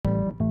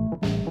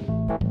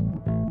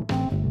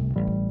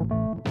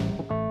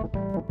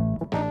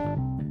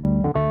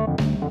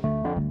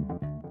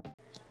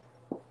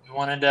I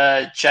wanted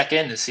to check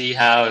in to see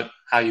how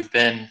you've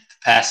been the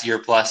past year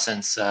plus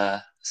since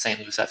St.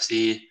 Louis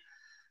FC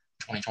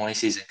 2020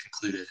 season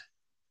concluded.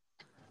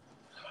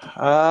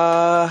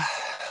 Uh,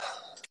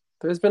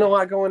 there's been a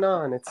lot going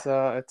on.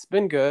 It's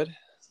been good.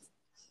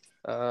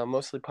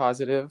 Mostly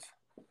positive.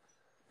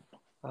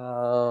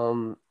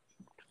 Um,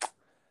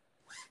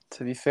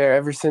 to be fair,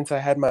 ever since I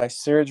had my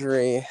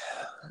surgery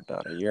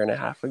about a year and a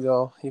half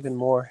ago, even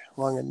more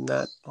longer than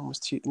that,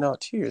 almost 2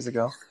 years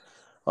ago,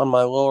 on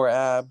my lower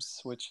abs,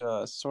 which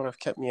sort of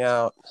kept me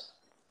out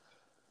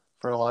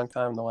for a long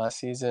time the last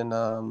season.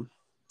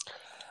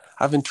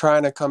 I've been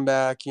trying to come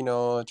back,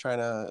 trying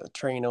to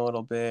train a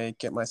little bit,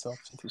 get myself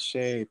into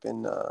shape,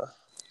 and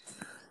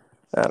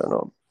I don't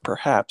know,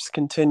 perhaps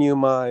continue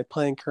my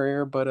playing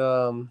career. But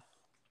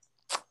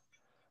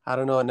I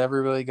don't know, it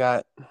never really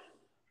got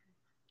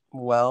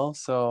well,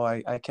 so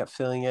I kept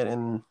feeling it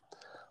in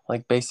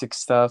like basic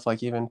stuff,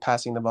 like even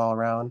passing the ball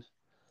around.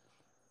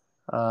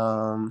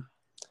 Um,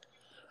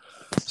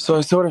 so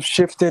I sort of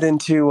shifted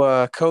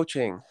into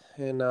coaching,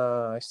 and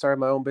I started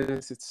my own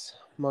business. It's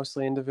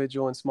mostly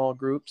individual and small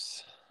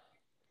groups,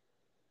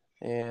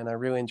 and I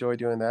really enjoy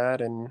doing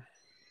that. And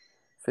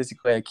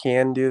physically, I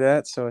can do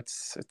that, so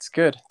it's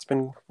good. It's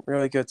been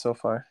really good so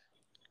far.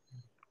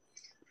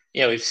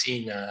 Yeah, we've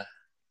seen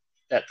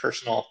that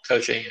personal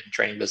coaching and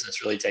training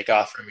business really take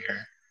off from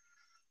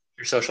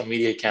your social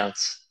media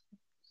accounts.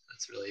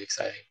 That's really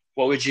exciting.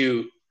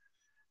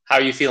 How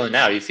are you feeling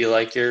now? Do you feel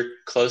like you're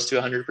close to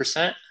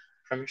 100%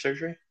 from your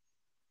surgery?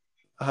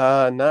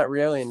 Not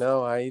really.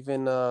 No, I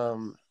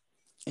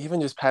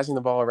even just passing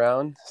the ball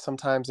around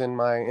sometimes in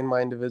my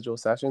individual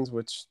sessions,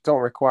 which don't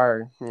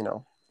require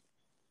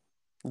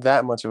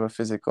that much of a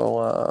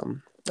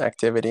physical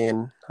activity,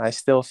 and I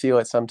still feel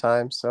it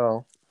sometimes.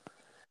 So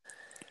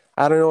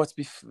I don't know if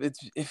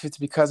it's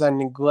because I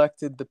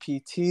neglected the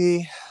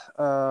PT,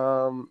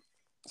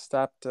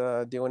 stopped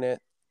doing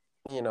it,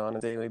 on a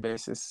daily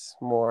basis,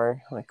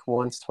 more like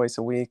once, twice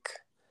a week.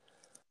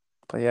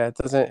 But yeah,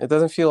 it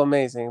doesn't feel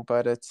amazing,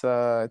 but it's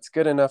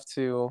good enough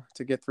to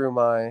get through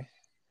my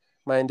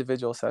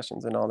individual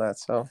sessions and all that.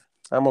 So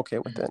I'm okay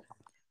with Mm-hmm. it.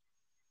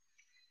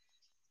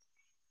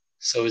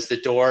 So is the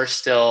door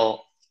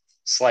still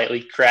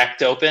slightly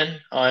cracked open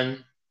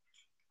on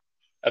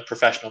a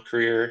professional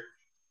career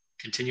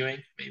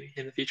continuing maybe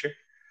in the future?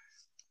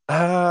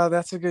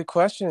 That's a good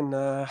question.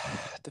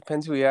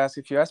 Depends who you ask.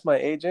 If you ask my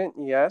agent,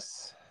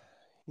 yes,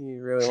 he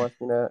really wants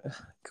me to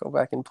go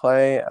back and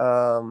play.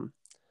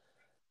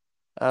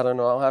 I don't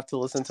know. I'll have to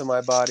listen to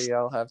my body.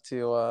 I'll have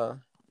to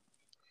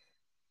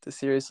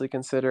seriously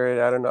consider it.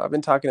 I don't know. I've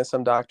been talking to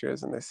some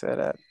doctors, and they said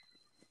at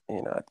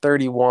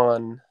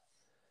 31,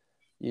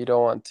 you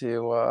don't want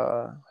to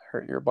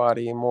hurt your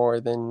body more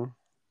than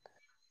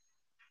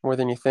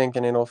you think,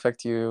 and it'll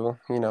affect you,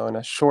 in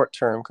a short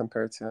term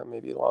compared to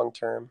maybe long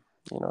term.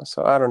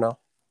 So I don't know.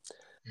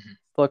 Mm-hmm.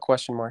 Still a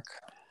question mark.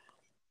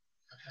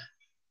 Okay.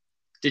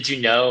 Did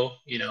you know,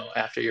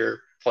 after your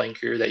playing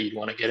career that you'd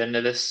want to get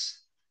into this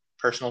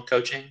personal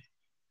coaching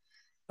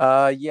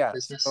Yeah.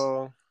 business?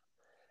 So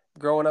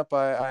growing up,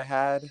 I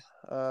had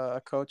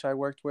a coach I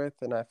worked with,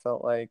 and I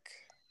felt like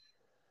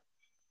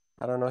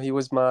I don't know. He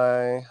was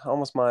my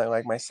almost my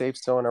like my safe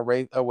zone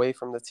away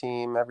from the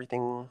team.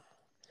 Everything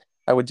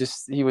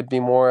he would be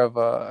more of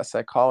a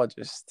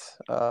psychologist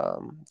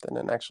than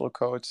an actual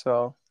coach.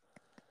 So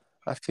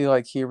I feel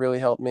like he really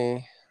helped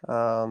me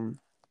um,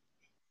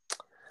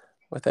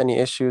 with any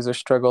issues or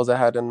struggles I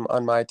had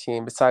on my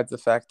team. Besides the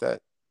fact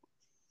that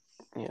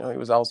he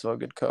was also a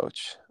good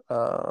coach.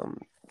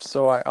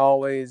 So I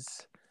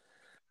always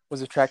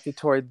was attracted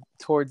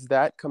towards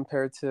that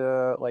compared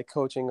to like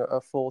coaching a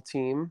full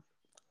team.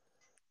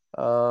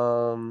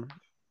 Um,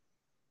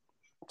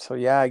 so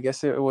yeah, I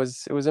guess it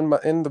was in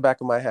the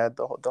back of my head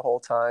the whole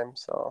time.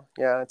 So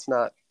yeah, it's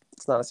not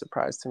a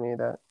surprise to me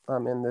that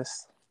I'm in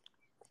this.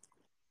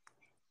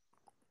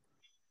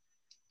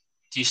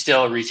 Do you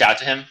still reach out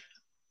to him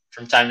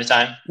from time to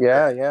time? Or,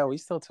 Yeah, we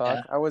still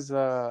yeah. talk. I was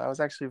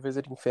actually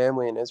visiting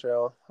family in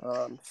Israel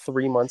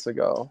 3 months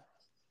ago,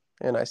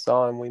 and I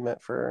saw him. We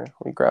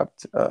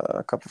grabbed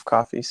a cup of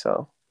coffee.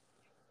 So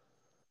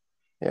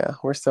yeah,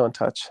 we're still in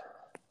touch.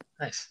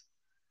 Nice.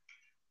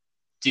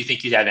 Do you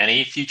think you'd have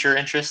any future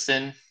interest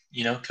in,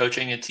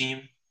 coaching a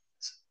team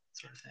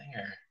sort of thing,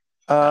 or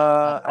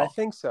not at I all?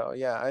 think so.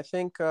 Yeah, I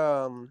think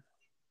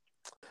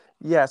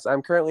yes.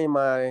 I'm currently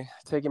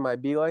taking my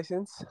B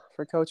license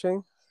for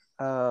coaching.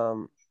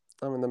 Um,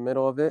 I'm in the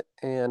middle of it,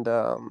 and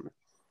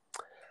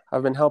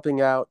I've been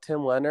helping out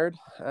Tim Leonard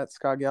at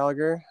Scott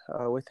Gallagher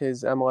with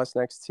his MLS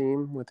Next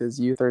team with his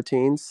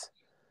U13s,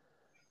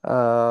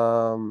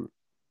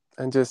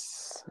 and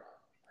just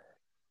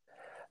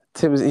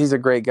he's a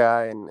great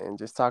guy, and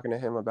just talking to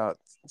him about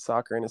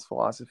soccer and his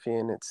philosophy,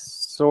 and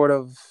it's sort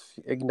of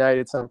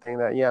ignited something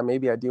that yeah,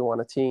 maybe I do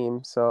want a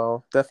team.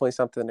 So definitely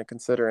something to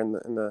consider in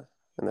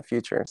the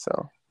future.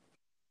 So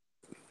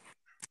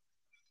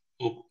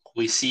Will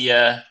we see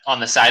on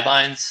the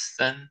sidelines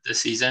then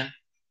this season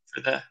for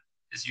the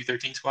his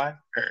U13 squad?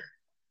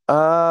 Or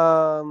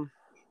um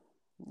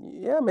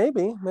Yeah,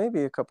 maybe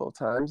a couple of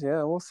times.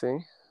 Yeah, we'll see.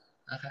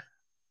 Okay.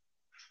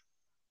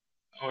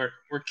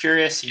 We're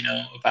curious,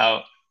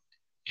 about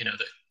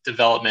the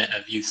development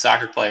of youth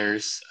soccer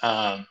players,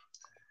 and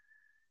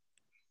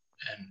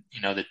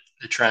the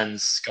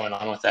trends going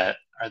on with that.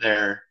 Are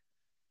there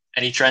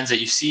any trends that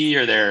you see?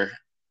 Are there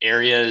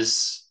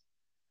areas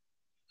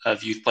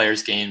of youth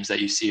players games that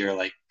you see are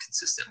like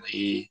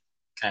consistently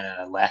kind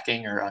of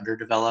lacking or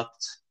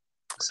underdeveloped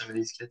with some of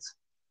these kids?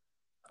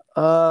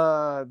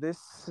 This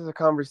is a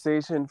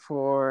conversation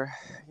for,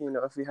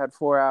 if we had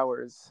 4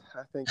 hours,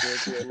 I think it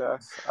would be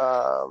enough.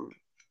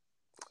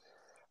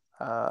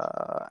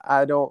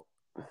 I don't know.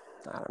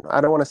 I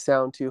don't want to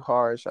sound too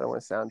harsh. I don't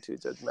want to sound too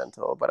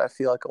judgmental, but I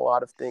feel like a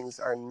lot of things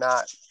are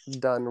not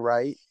done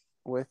right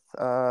with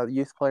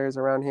youth players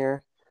around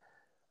here.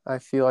 I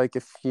feel like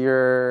if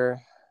you're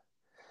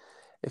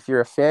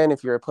a fan,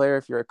 if you're a player,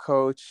 if you're a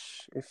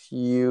coach, if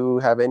you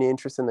have any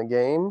interest in the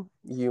game,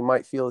 you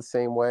might feel the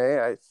same way.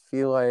 I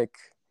feel like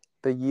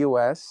the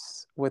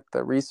U.S. with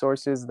the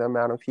resources, the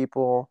amount of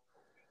people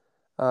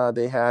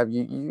they have,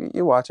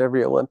 you watch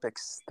every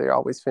Olympics, they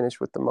always finish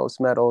with the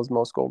most medals,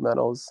 most gold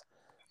medals.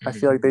 I Mm-hmm.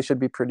 feel like they should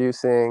be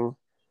producing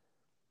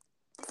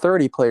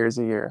 30 players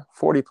a year,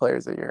 40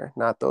 players a year,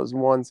 not those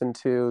ones and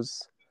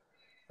twos.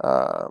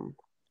 Um,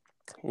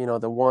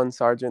 the one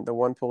Sargent, the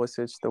one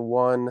Pulisic, the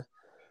one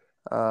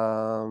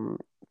um,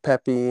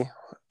 Pepe.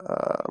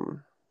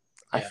 Um,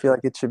 I Yeah. feel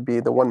like it should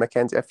be the one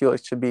McKenzie. I feel like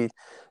it should be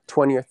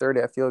 20 or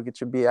 30. I feel like it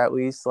should be at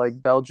least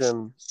like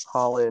Belgium,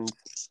 Holland,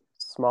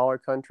 smaller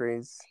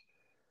countries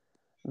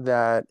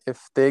that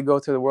if they go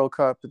to the World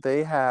Cup,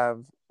 they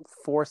have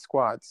 4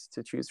 squads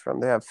to choose from.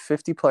 They have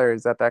 50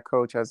 players that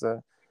coach has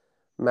a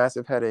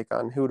massive headache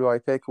on who do I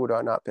pick, who do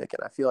I not pick.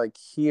 And I feel like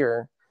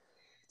here,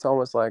 it's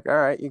almost like, all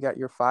right, you got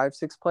your 5,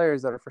 6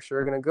 players that are for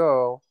sure going to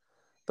go.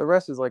 The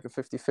rest is like a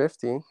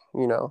 50-50,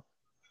 you know.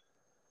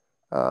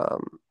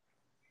 Um,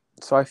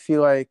 so I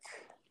feel like,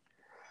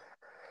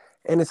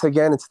 and it's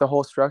the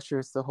whole structure,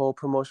 it's the whole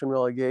promotion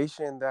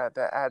relegation that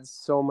adds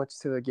so much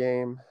to the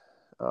game.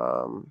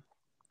 Um,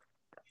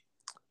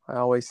 I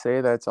always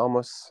say that it's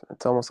almost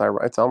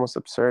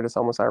absurd. It's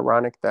almost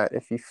ironic that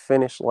if you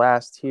finish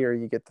last here,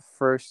 you get the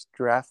first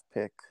draft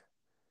pick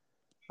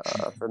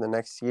for the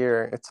next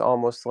year. It's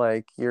almost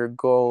like your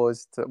goal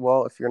is to,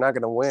 well, if you're not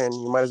going to win,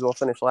 you might as well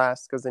finish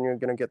last because then you're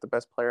going to get the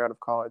best player out of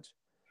college.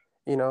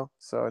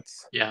 So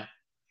it's, Yeah.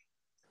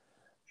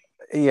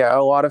 yeah, a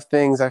lot of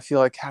things I feel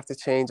like have to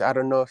change. I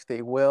don't know if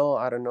they will.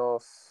 I don't know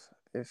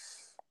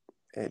if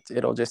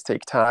it'll just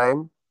take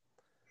time,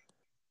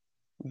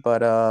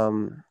 but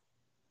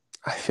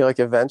I feel like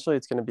eventually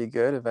it's going to be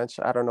good.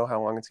 Eventually, I don't know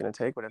how long it's going to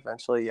take, but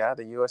eventually, yeah,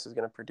 the U.S. is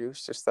going to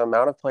produce just the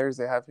amount of players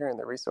they have here and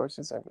the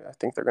resources. I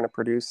think they're going to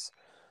produce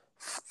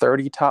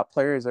 30 top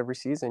players every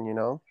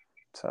season.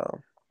 So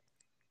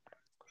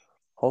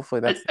hopefully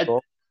I, that's the I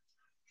goal.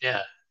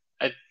 yeah.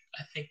 I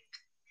think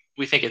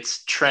we think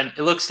it's trend.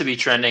 It looks to be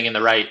trending in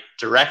the right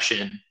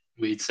direction.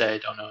 We'd say. I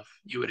don't know if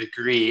you would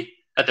agree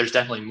that there's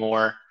definitely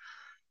more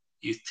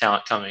youth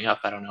talent coming up.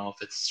 I don't know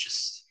if it's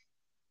just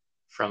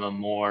from a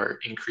more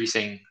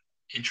increasing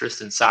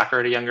interest in soccer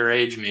at a younger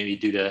age, maybe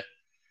due to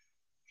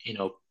you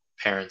know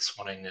parents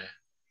wanting to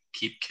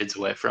keep kids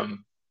away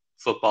from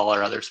football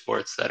or other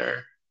sports that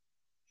are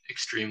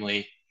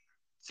extremely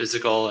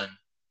physical and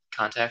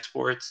contact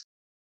sports.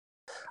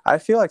 I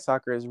feel like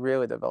soccer is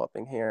really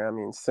developing here. I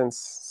mean,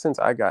 since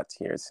I got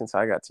here, since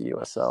I got to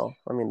USL.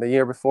 I mean, the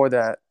year before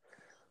that,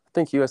 I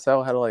think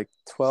USL had like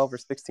 12 or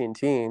 16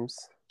 teams.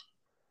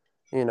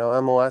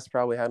 MLS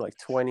probably had like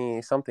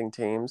 20 something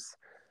teams.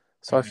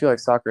 So I Mm-hmm. feel like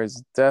soccer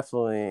is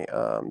definitely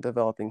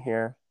developing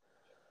here.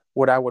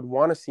 What I would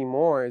want to see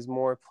more is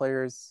more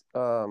players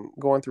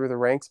going through the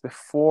ranks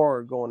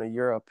before going to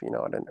Europe,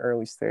 at an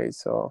early stage.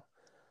 So,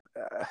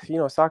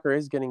 soccer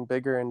is getting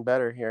bigger and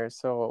better here.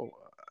 So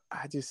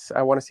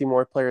I want to see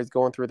more players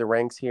going through the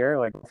ranks here,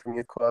 like from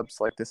youth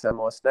clubs like this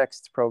MLS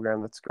Next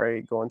program. That's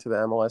great. Going to the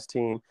MLS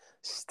team,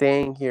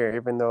 staying here,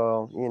 even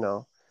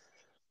though,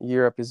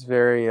 Europe is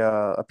very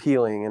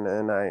appealing,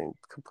 and I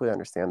completely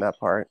understand that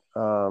part.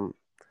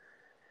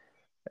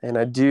 And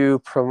I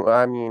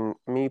mean,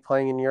 me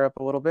playing in Europe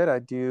a little bit, I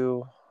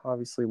do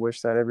obviously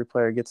wish that every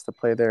player gets to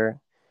play there,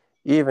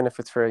 even if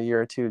it's for a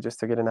year or two, just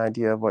to get an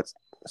idea of what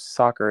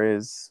soccer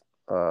is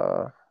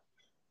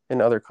in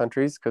other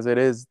countries, because it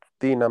is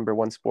the number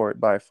one sport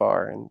by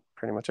far in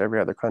pretty much every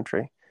other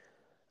country.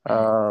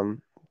 Mm-hmm.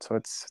 So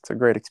it's a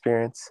great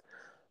experience.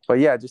 But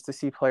yeah, just to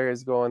see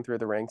players going through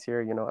the ranks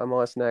here,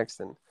 MLS Next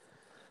and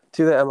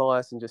to the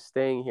MLS and just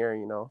staying here,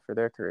 for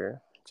their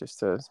career, just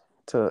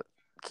to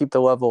keep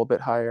the level a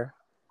bit higher.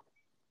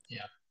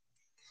 Yeah,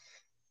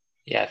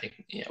 yeah. I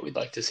think we'd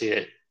like to see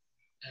it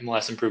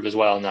MLS improve as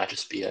well, not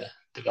just be a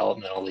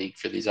developmental league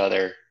for these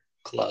other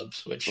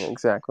clubs, Yeah, which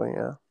exactly.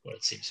 Yeah. what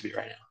it seems to be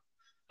right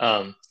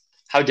now.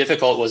 How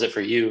difficult was it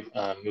for you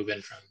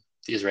moving from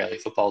the Israeli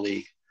Football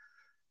League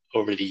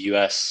over to the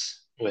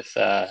U.S. with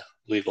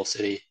Louisville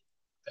City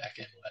back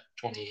in what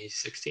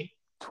 2016,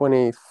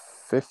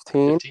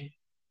 2015. 15?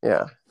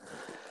 Yeah. Okay.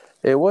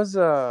 It was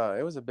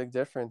a big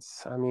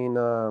difference. I mean,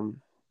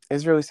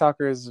 Israeli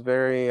soccer is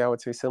very, I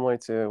would say, similar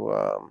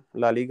to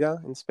La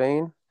Liga in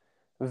Spain.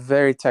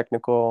 Very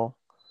technical,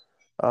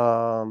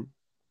 um,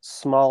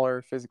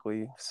 smaller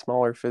physically,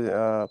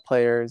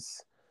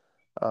 players.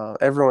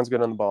 Everyone's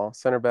good on the ball.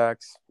 Center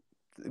backs,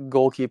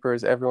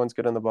 goalkeepers, everyone's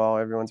good on the ball.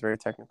 Everyone's very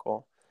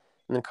technical.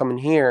 And then coming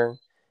here,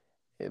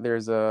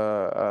 there's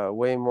a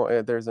way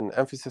more. There's an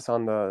emphasis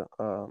on the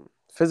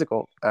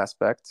physical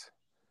aspect.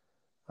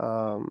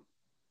 Um,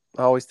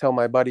 I always tell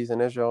my buddies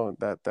in Israel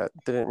that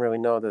didn't really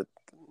know that,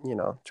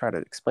 try to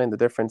explain the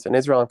difference. In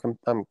Israel,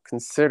 I'm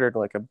considered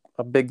like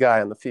a big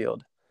guy on the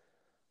field.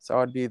 So I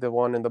would be the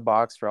one in the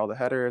box for all the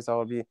headers.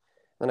 Then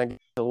I get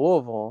to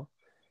Louisville,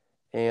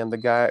 and the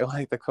guy,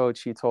 like the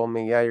coach, he told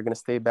me, yeah, you're going to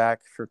stay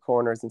back for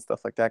corners and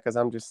stuff like that because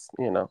I'm just,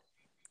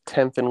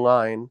 10th in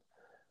line,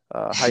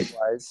 height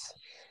wise.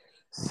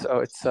 So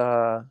it's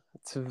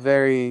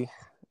very,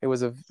 it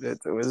was a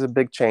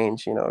big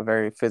change,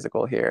 very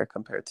physical here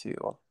compared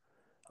to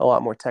a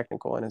lot more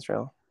technical in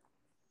Israel.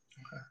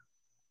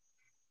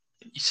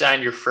 You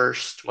signed your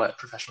first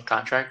professional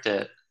contract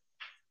at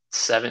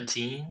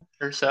 17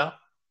 or so?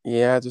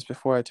 Yeah, just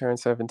before I turned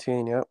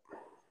 17. Yep.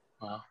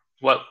 Wow.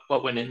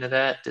 What went into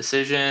that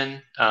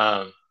decision?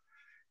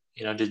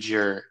 Did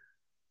your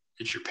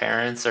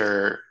parents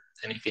or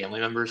any family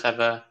members have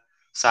a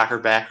soccer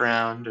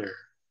background or?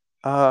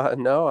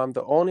 No, I'm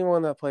the only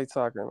one that played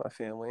soccer in my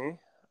family.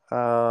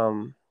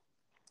 Um,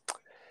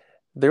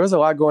 there was a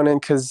lot going in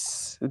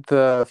because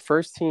the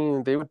first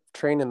team they would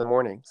train in the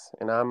mornings,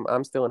 and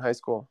I'm still in high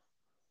school.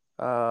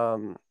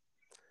 Um,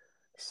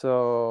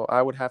 so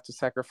I would have to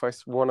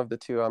sacrifice one of the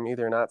two. I'm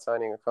either not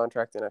signing a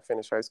contract and I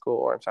finish high school,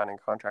 or I'm signing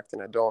a contract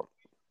and I don't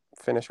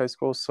finish high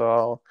school.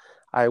 So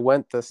I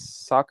went the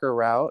soccer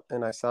route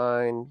and I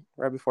signed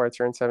right before I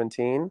turned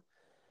 17.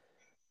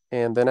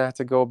 And then I had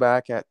to go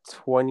back at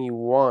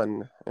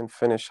 21 and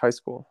finish high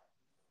school.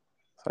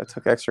 So I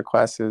took extra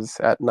classes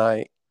at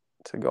night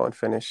to go and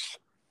finish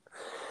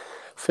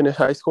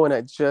high school. And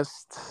I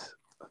just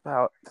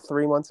about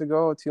 3 months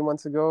ago, 2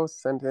 months ago,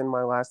 sent in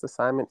my last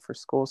assignment for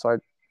school. So I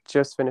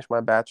just finished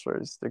my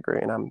bachelor's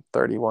degree and I'm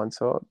 31.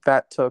 So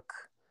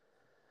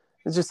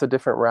it's just a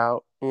different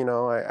route.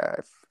 I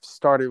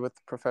started with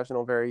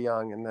professional very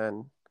young and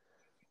then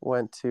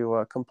went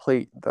to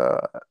complete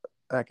the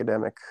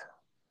academic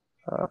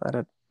at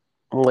a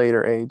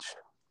later age.